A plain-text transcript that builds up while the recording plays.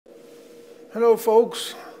Hello,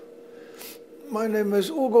 folks. My name is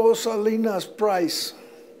Hugo Salinas Price.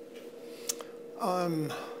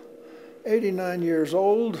 I'm 89 years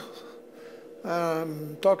old.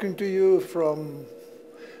 I'm talking to you from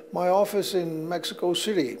my office in Mexico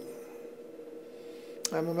City.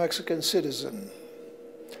 I'm a Mexican citizen.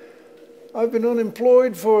 I've been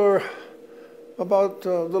unemployed for about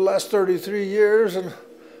the last 33 years, and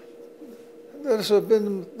those have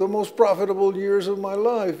been the most profitable years of my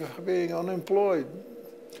life, being unemployed,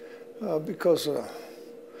 because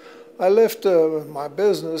I left my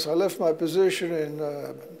business, I left my position in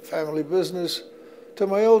family business to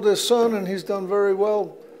my oldest son, and he's done very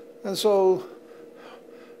well. And so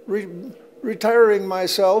retiring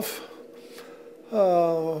myself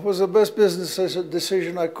was the best business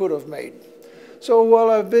decision I could have made. So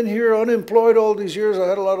while I've been here unemployed all these years, I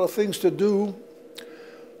had a lot of things to do.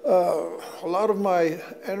 A lot of my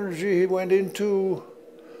energy went into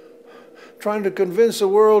trying to convince the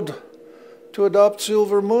world to adopt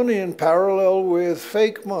silver money in parallel with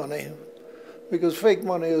fake money, because fake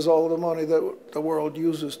money is all the money that the world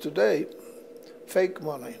uses today, fake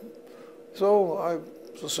money. So I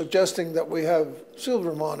was suggesting that we have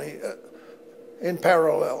silver money in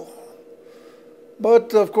parallel.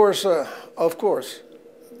 But of course, that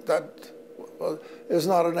is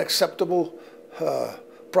not an acceptable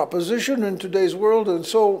proposition in today's world, and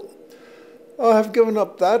so I have given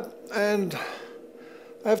up that, and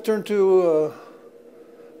I've turned to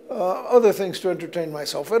other things to entertain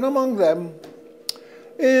myself, and among them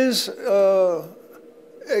is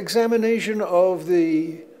examination of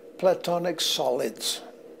the Platonic Solids.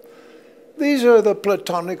 These are the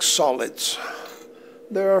Platonic Solids.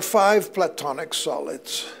 There are 5 Platonic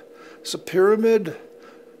solids. It's a pyramid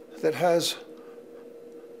that has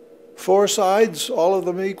 4 sides, all of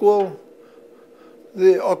them equal.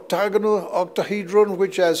 The octahedron,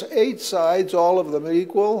 which has 8 sides, all of them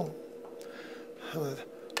equal.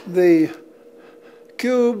 The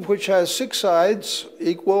cube, which has 6 sides,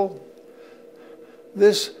 equal.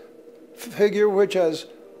 This figure, which has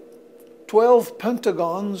 12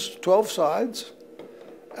 pentagons, 12 sides.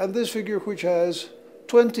 And this figure, which has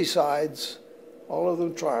 20 sides, all of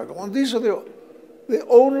them triangle. And these are the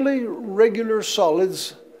only regular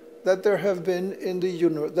solids that there have been in the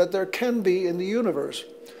universe, that there can be in the universe.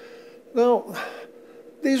 Now,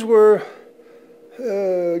 these were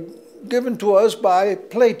given to us by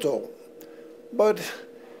Plato, but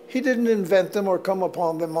he didn't invent them or come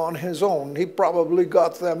upon them on his own. He probably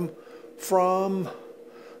got them from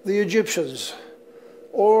the Egyptians,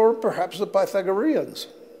 or perhaps the Pythagoreans.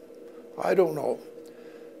 I don't know.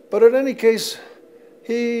 But in any case,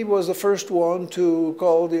 he was the first one to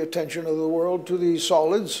call the attention of the world to these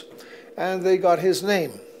solids, and they got his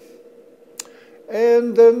name.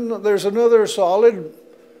 And then there's another solid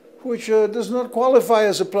which does not qualify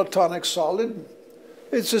as a Platonic solid.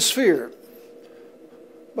 It's a sphere.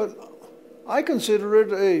 But I consider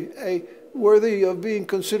it a worthy of being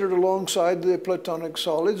considered alongside the Platonic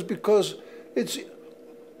solids, because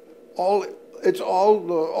all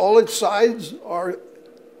its sides are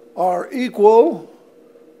equal.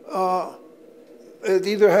 It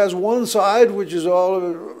either has one side, which is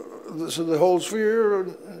the whole sphere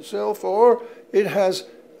itself, or it has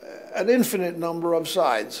an infinite number of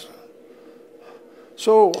sides.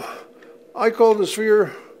 So I call the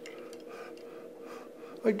sphere,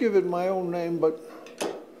 I give it my own name, but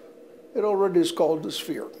it already is called the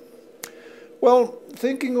sphere. Well,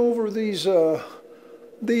 thinking over these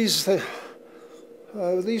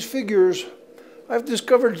figures, I've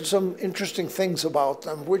discovered some interesting things about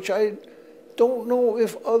them, which I don't know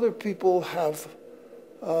if other people have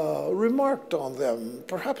remarked on them.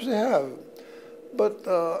 Perhaps they have. But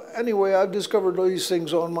anyway, I've discovered these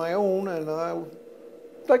things on my own, and I would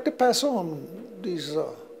like to pass on these,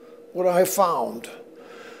 what I have found.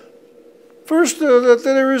 First, that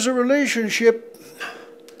there is a relationship,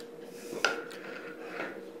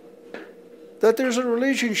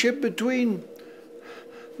 between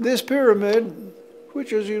this pyramid,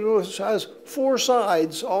 which, as you know, has 4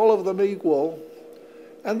 sides, all of them equal,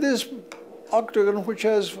 and this octagon, which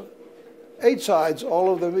has 8 sides, all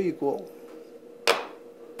of them equal.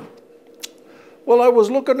 Well, I was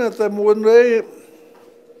looking at them one day,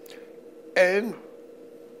 and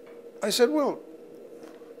I said, well,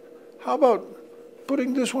 how about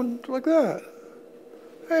putting this one like that?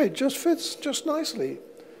 Hey, it just fits just nicely.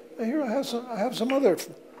 And here I have some other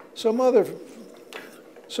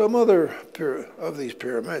of these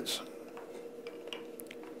pyramids.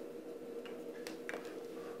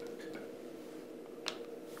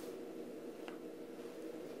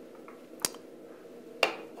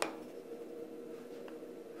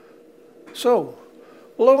 So,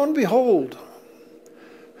 lo and behold,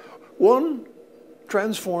 one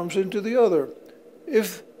transforms into the other.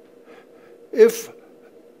 If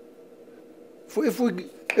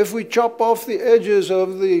we chop off the edges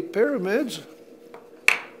of the pyramids,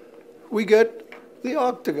 we get the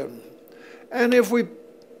octagon. And if we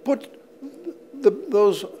put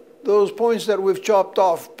those points that we've chopped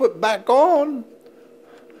off put back on,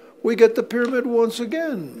 we get the pyramid once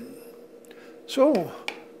again. So,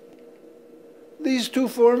 these two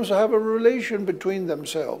forms have a relation between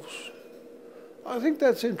themselves. I think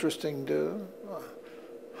that's interesting.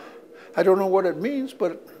 I don't know what it means,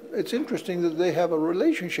 but it's interesting that they have a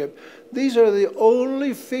relationship. These are the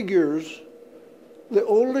only figures, the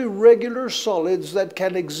only regular solids that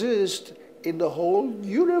can exist in the whole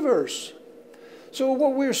universe. So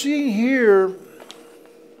what we're seeing here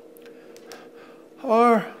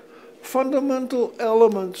are fundamental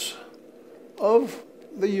elements of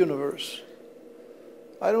the universe.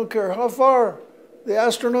 I don't care how far the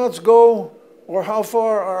astronauts go or how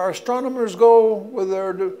far our astronomers go with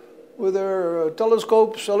their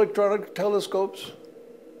telescopes, electronic telescopes.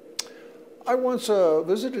 I once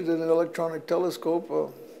visited an electronic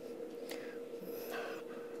telescope.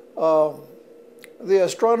 The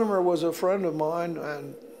astronomer was a friend of mine,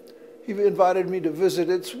 and he invited me to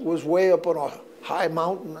visit. It was way up on a high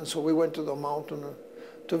mountain, and so we went to the mountain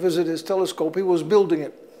to visit his telescope. He was building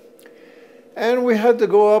it. And we had to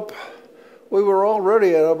go up. We were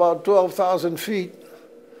already at about 12,000 feet,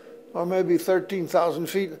 or maybe 13,000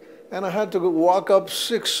 feet. And I had to walk up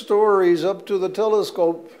 6 stories up to the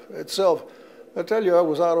telescope itself. I tell you, I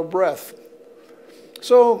was out of breath.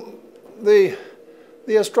 So the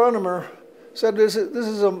astronomer said, this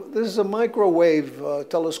is a microwave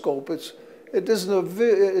telescope. It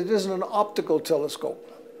isn't an optical telescope.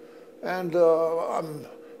 And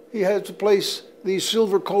he had to place these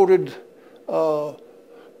silver-coated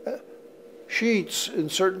sheets in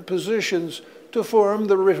certain positions to form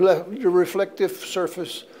the reflective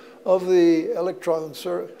surface of the electron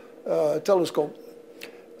telescope.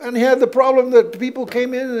 And he had the problem that people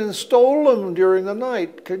came in and stole them during the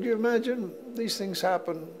night. Could you imagine? These things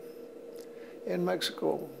happen in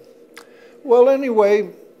Mexico. Well,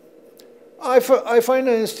 anyway, I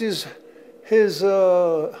financed his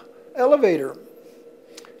elevator.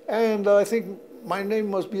 And I think my name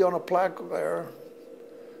must be on a plaque there.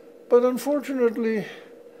 But unfortunately,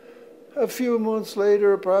 a few months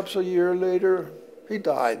later, perhaps a year later, he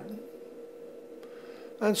died.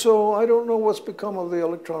 And so I don't know what's become of the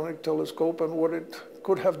electronic telescope and what it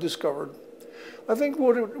could have discovered. I think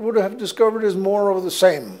what it would have discovered is more of the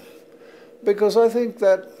same, because I think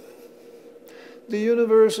that the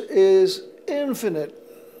universe is infinite.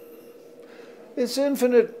 It's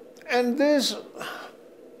infinite, and this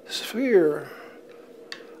sphere,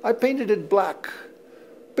 I painted it black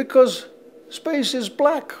because space is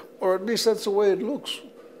black, or at least that's the way it looks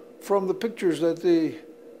from the pictures that the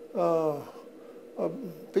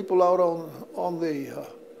people out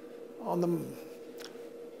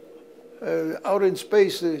out in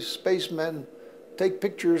space, the spacemen take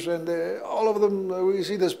pictures, and all of them, we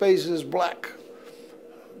see the space is black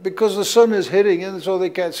because the sun is hitting, and so they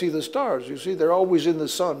can't see the stars. You see, they're always in the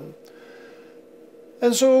sun.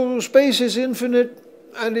 And so space is infinite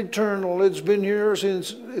and eternal. It's been here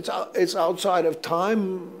since it's outside of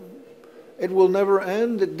time. It will never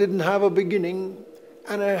end. It didn't have a beginning,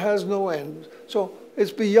 and it has no end. So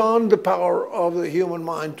it's beyond the power of the human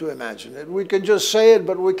mind to imagine it. We can just say it,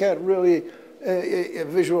 but we can't really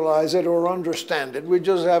visualize it or understand it. We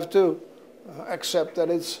just have to accept that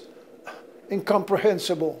it's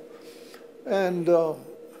incomprehensible. And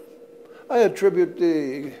I attribute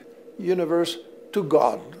the universe to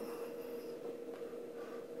God.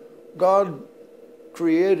 God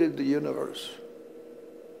created the universe.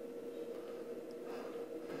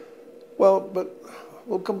 Well, but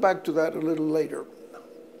we'll come back to that a little later.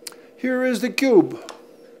 Here is the cube.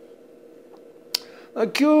 A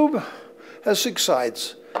cube has 6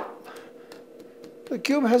 sides. The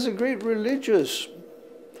cube has a great religious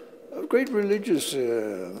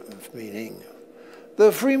meaning.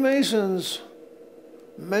 The Freemasons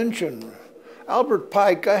mention Albert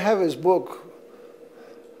Pike. I have his book,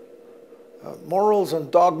 Morals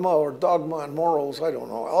and Dogma, or Dogma and Morals, I don't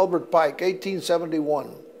know. Albert Pike,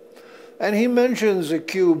 1871. And he mentions the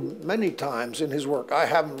cube many times in his work. I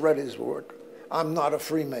haven't read his work. I'm not a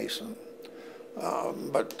Freemason.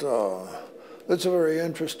 But it's a very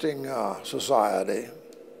interesting society.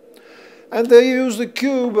 And they use the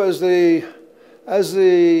cube as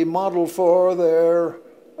the model for their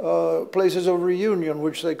places of reunion,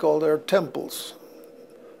 which they call their temples.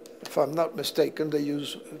 If I'm not mistaken, they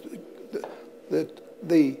use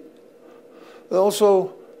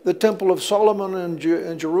Also, the Temple of Solomon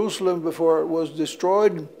in Jerusalem, before it was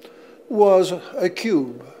destroyed, was a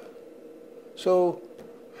cube. So,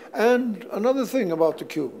 and another thing about the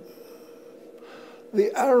cube.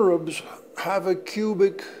 The Arabs have a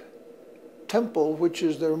cubic temple, which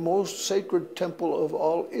is their most sacred temple of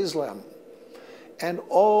all Islam. And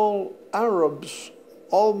all Arabs,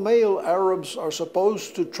 all male Arabs, are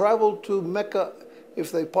supposed to travel to Mecca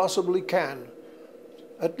if they possibly can,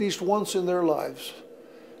 at least once in their lives.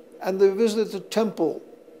 And they visit the temple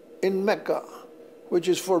in Mecca, which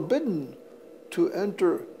is forbidden to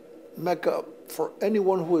enter Mecca for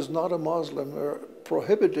anyone who is not a Muslim, or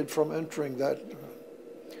prohibited from entering that.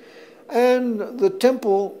 And the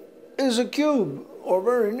temple is a cube, or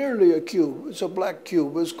very nearly a cube. It's a black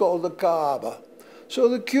cube. It's called the Kaaba. So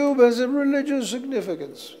the cube has a religious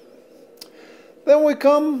significance. Then we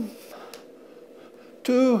come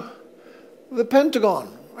to the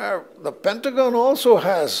Pentagon. The Pentagon also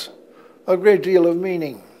has a great deal of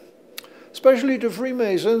meaning, especially to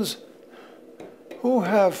Freemasons who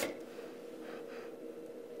have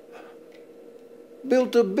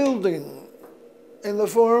built a building in the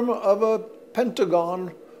form of a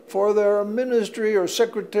pentagon for their ministry or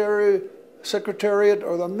secretariat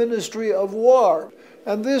or the Ministry of War.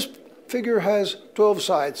 And this figure has 12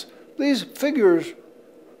 sides. These figures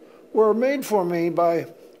were made for me by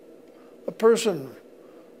a person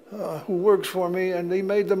who works for me, and he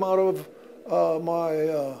made them out of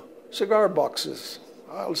my cigar boxes.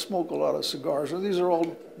 I'll smoke a lot of cigars, and these are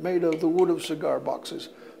all made of the wood of cigar boxes.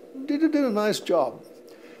 Did a nice job.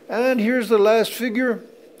 And here's the last figure.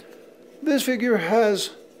 This figure has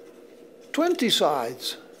 20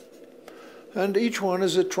 sides, and each one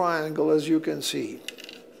is a triangle, as you can see.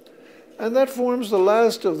 And that forms the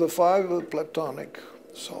last of the 5 Platonic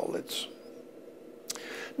solids.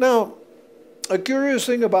 Now, a curious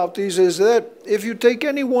thing about these is that if you take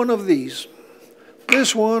any one of these,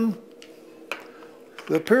 this one,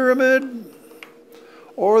 the pyramid,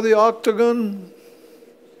 or the octagon,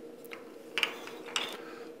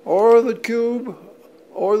 or the cube,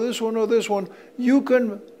 or this one, you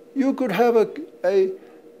could have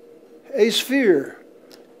a sphere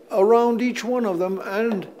around each one of them,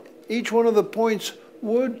 and each one of the points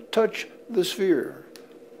would touch the sphere.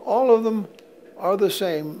 All of them are the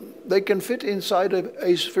same. They can fit inside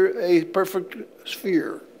a sphere, a perfect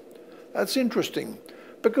sphere. That's interesting,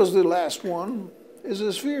 because the last one is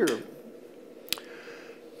a sphere.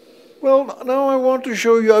 Well, now I want to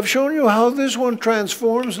show you, I've shown you how this one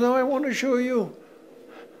transforms. Now I want to show you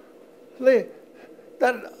that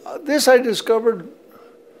this I discovered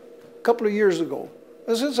a couple of years ago.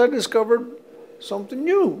 And since I discovered something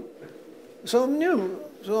new, a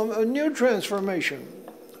new transformation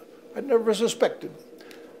I'd never suspected.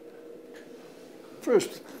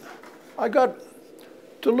 First, I got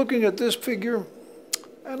to looking at this figure,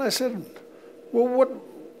 and I said, well,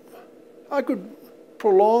 I could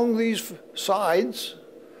prolong these sides,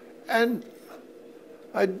 and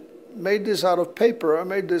I made this out of paper. I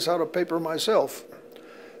made this out of paper myself.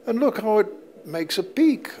 And look how it makes a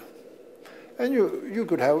peak. And you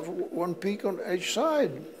could have one peak on each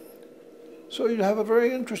side. So you'd have a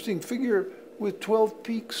very interesting figure with 12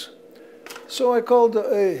 peaks. So I called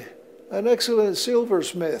an excellent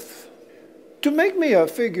silversmith to make me a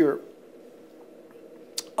figure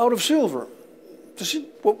out of silver, to see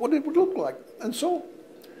what it would look like. And so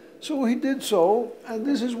he did so, and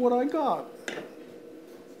this is what I got.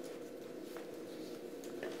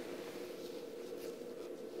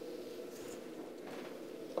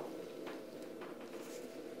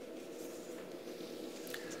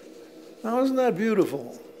 Now, isn't that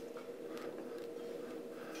beautiful?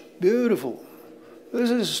 Beautiful.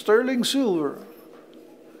 This is sterling silver.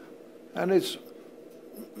 And it's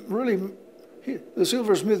really, the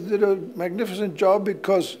silversmith did a magnificent job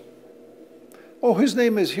because, oh, his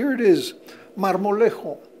name is, here it is,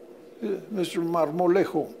 Marmolejo, Mr.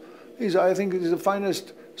 Marmolejo. I think he's the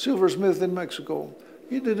finest silversmith in Mexico.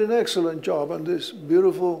 He did an excellent job on this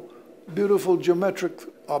beautiful, beautiful geometric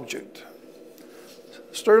object.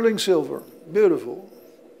 Sterling silver, beautiful.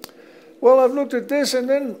 Well, I've looked at this, and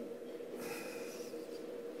then,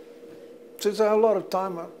 since I have a lot of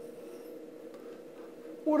time,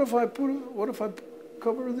 what if I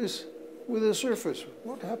cover this with a surface?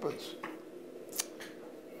 What happens?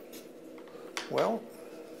 Well,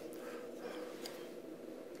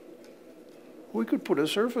 we could put a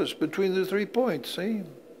surface between the 3 points, see?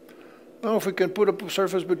 Now, if we can put a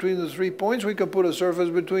surface between the 3 points, we can put a surface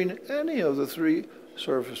between any of the 3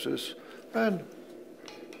 surfaces. And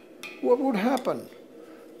what would happen?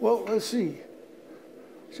 Well, let's see.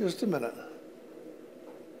 Just a minute.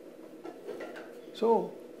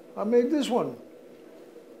 So I made this one.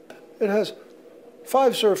 It has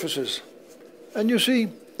 5 surfaces. And you see,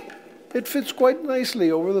 it fits quite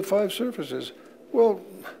nicely over the 5 surfaces. Well,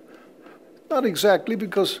 not exactly,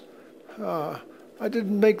 because I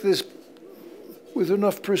didn't make this with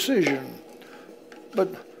enough precision. But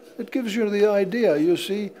it gives you the idea, you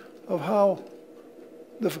see, of how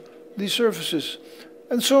these surfaces.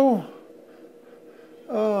 And so,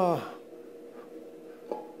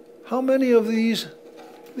 how many of these?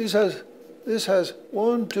 This has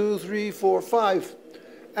 1, 2, 3, 4, 5.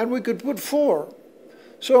 And we could put 4.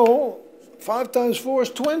 So 5 times 4 is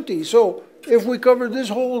 20. So if we covered this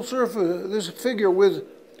whole surface, this figure with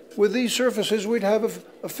these surfaces, we'd have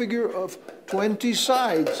a figure of 20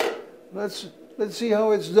 sides. Let's see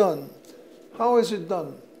how it's done. How is it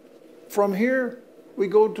done? From here, we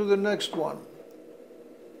go to the next one.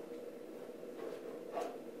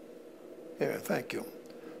 Here, thank you.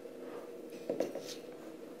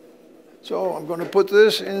 So I'm going to put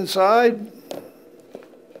this inside.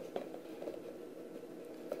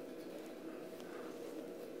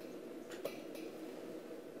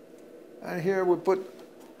 And here we put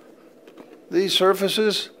these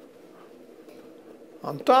surfaces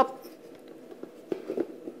on top.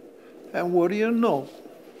 And what do you know?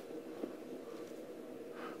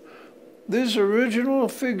 This original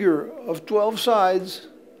figure of 12 sides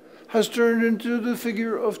has turned into the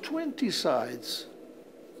figure of 20 sides.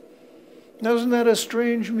 Now, isn't that a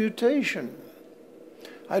strange mutation?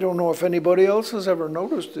 I don't know if anybody else has ever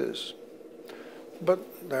noticed this, but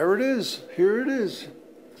there it is. Here it is.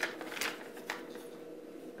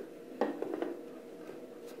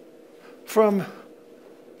 From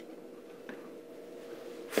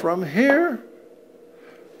here,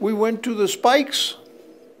 we went to the spikes,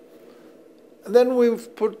 and then we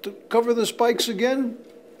cover the spikes again,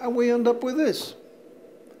 and we end up with this.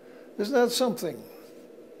 Isn't that something?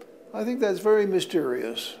 I think that's very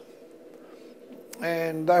mysterious,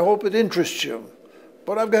 and I hope it interests you.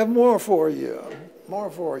 But I've got more for you,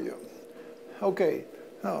 Okay,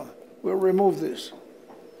 now we'll remove this.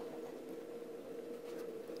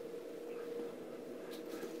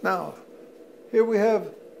 Now, here we have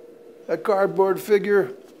a cardboard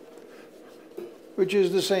figure, which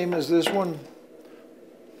is the same as this one.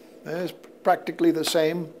 It's practically the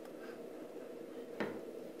same.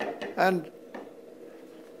 And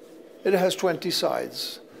it has 20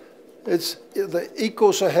 sides. It's the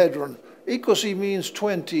icosahedron. Ikosi means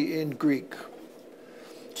 20 in Greek.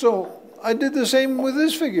 So I did the same with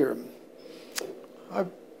this figure. I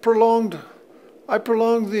prolonged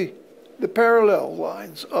the parallel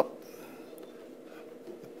lines up.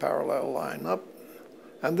 The parallel line up.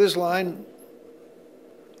 And this line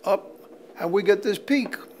up. And we get this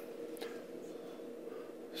peak.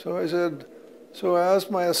 So I asked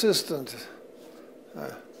my assistant,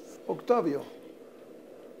 Octavio,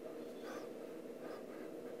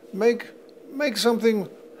 make something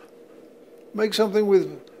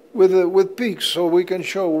with peaks so we can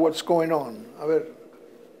show what's going on.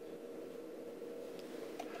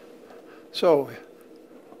 So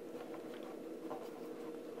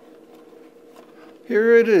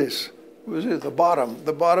here it is. Was it the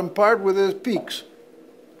bottom part with its peaks?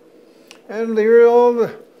 And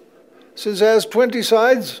here since it has 20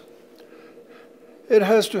 sides, it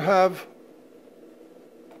has to have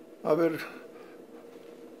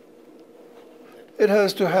it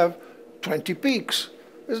has to have 20 peaks.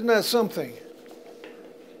 Isn't that something?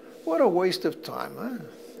 What a waste of time,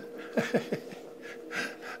 huh?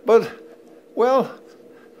 But, well,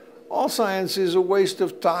 all science is a waste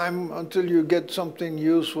of time until you get something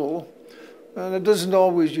useful. And it isn't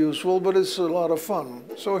always useful, but it's a lot of fun.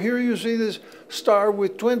 So here you see this star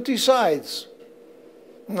with 20 sides.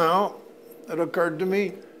 Now, it occurred to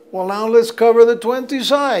me, well, now let's cover the 20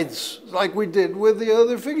 sides, like we did with the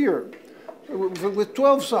other figure. With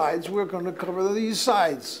 12 sides, we're going to cover these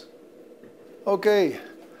sides. Okay.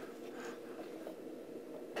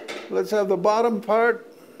 Let's have the bottom part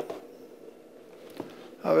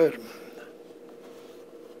of it.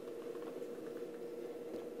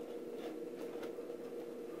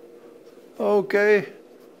 Okay.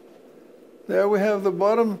 There we have the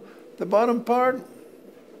bottom part.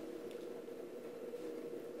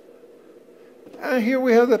 And here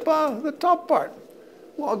we have the top part.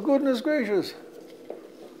 Well, goodness gracious.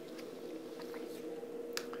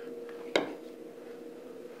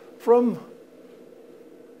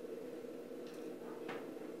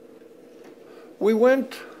 We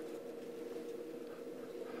went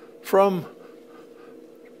from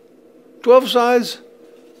 12 sides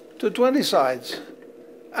to 20 sides.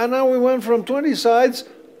 And now we went from 20 sides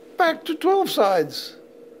back to 12 sides.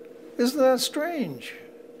 Isn't that strange?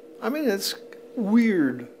 I mean, it's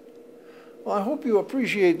weird. Well, I hope you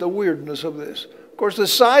appreciate the weirdness of this. Of course, the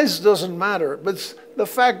size doesn't matter, but it's the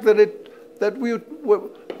fact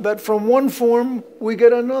that from one form we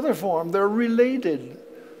get another form. They're related.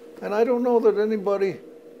 And I don't know that anybody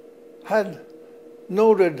had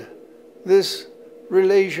noted this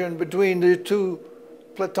relation between the two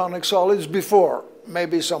Platonic solids before.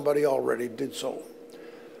 Maybe somebody already did so.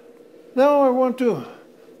 Now I want to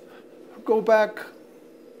go back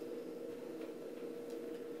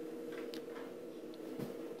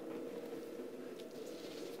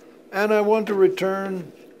and I want to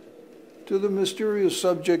return to the mysterious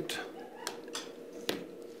subject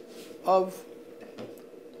of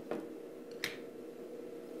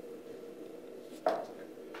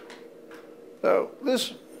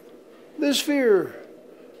this sphere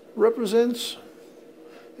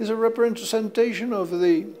is a representation of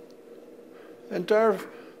the entire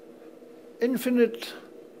infinite,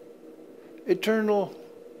 eternal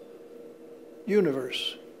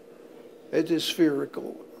universe. It is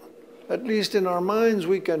spherical. At least in our minds,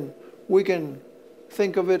 we can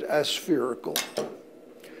think of it as spherical.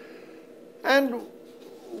 And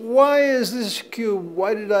why is this cube?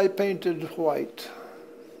 Why did I paint it white?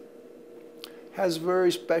 Has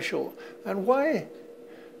very special. And why?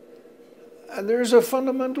 And there's a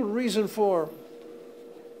fundamental reason for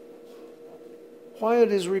why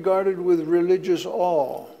it is regarded with religious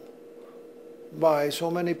awe by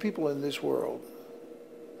so many people in this world,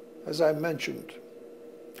 as I mentioned.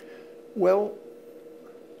 Well,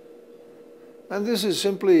 and this is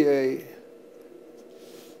simply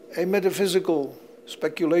a metaphysical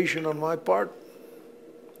speculation on my part.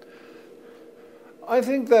 I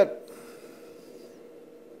think that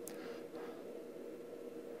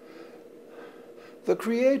the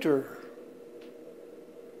creator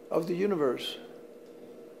of the universe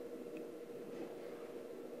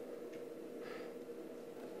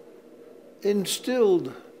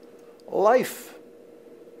instilled life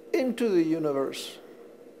into the universe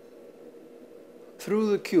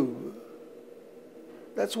through the cube.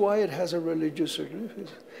 That's why it has a religious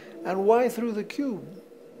significance. And why through the cube?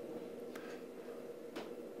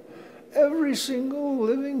 Every single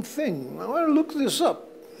living thing. Now I looked this up.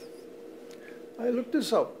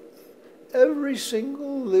 Every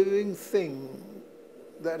single living thing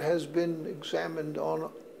that has been examined on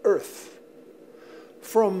Earth,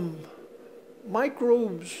 from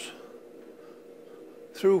microbes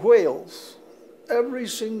through whales, every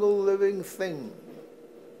single living thing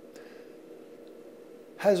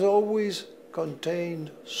has always contained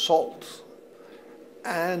salt.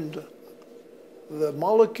 And the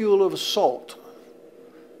molecule of salt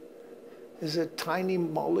is a tiny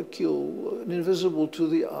molecule, invisible to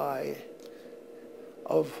the eye,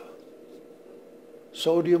 of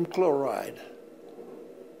sodium chloride.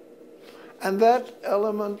 And that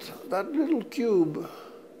element, that little cube,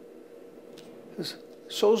 is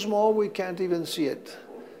so small we can't even see it,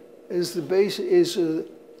 is the base, is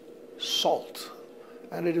salt,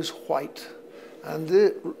 and it is white. And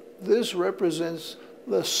this represents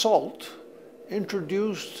the salt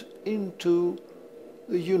introduced into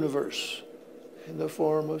the universe in the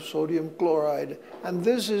form of sodium chloride. And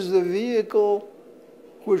this is the vehicle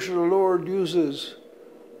which the Lord uses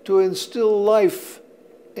to instill life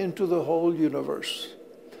into the whole universe.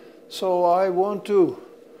 So I want to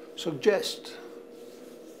suggest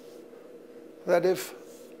that if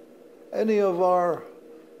any of our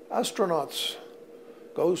astronauts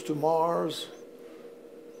goes to Mars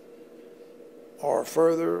or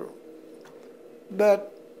further,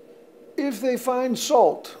 that if they find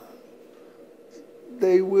salt,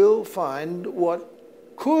 they will find what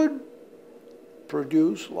could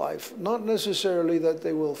produce life. Not necessarily that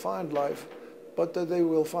they will find life, but that they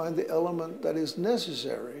will find the element that is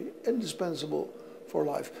necessary, indispensable for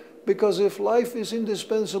life. Because if life is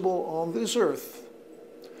indispensable on this earth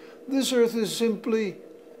is simply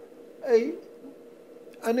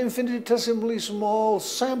an infinitesimally small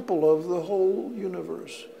sample of the whole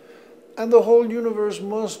universe. And the whole universe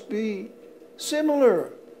must be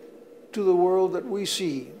similar to the world that we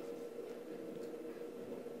see.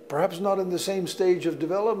 Perhaps not in the same stage of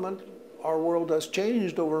development. Our world has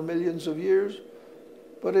changed over millions of years.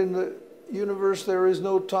 But in the universe there is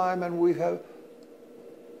no time, and we have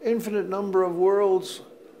infinite number of worlds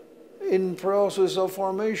in process of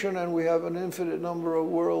formation, and we have an infinite number of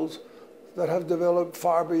worlds that have developed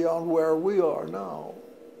far beyond where we are now.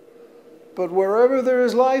 But wherever there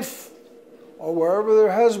is life, or wherever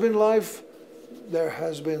there has been life, there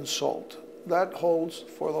has been salt. That holds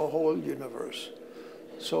for the whole universe.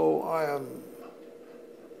 So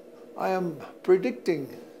I am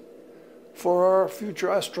predicting for our future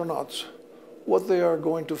astronauts what they are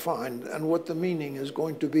going to find and what the meaning is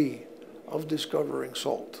going to be of discovering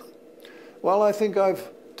salt. Well, I think I've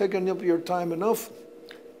taken up your time enough,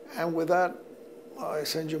 and with that, I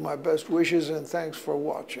send you my best wishes and thanks for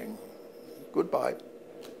watching. Goodbye.